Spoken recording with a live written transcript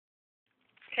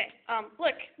Okay,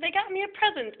 look, they got me a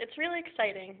present. It's really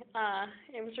exciting.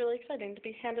 It was really exciting to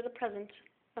be handed a present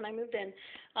when I moved in.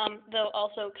 Though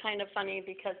also kind of funny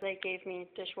because they gave me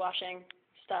dishwashing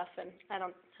stuff and I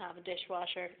don't have a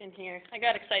dishwasher in here. I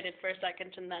got excited for a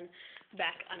second and then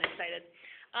back unexcited.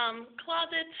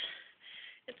 Closet.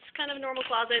 It's kind of a normal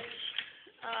closet.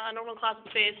 Normal closet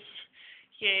space.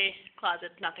 Yay, closet.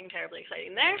 Nothing terribly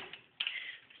exciting there.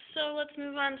 So let's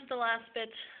move on to the last bit.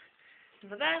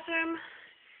 The bathroom.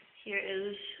 Here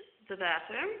is the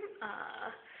bathroom.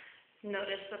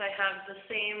 Notice that I have the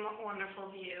same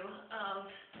wonderful view of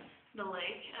the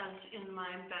lake as in my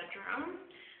bedroom.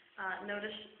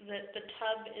 Notice that the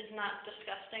tub is not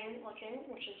disgusting looking,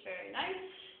 which is very nice.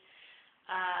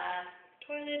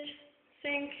 Toilet,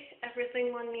 sink, everything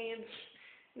one needs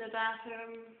in the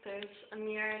bathroom. There's a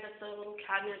mirror that's a little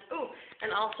cabinet. Oh,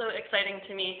 and also exciting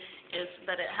to me is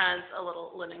that it has a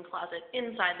little linen closet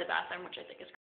inside the bathroom, which I think is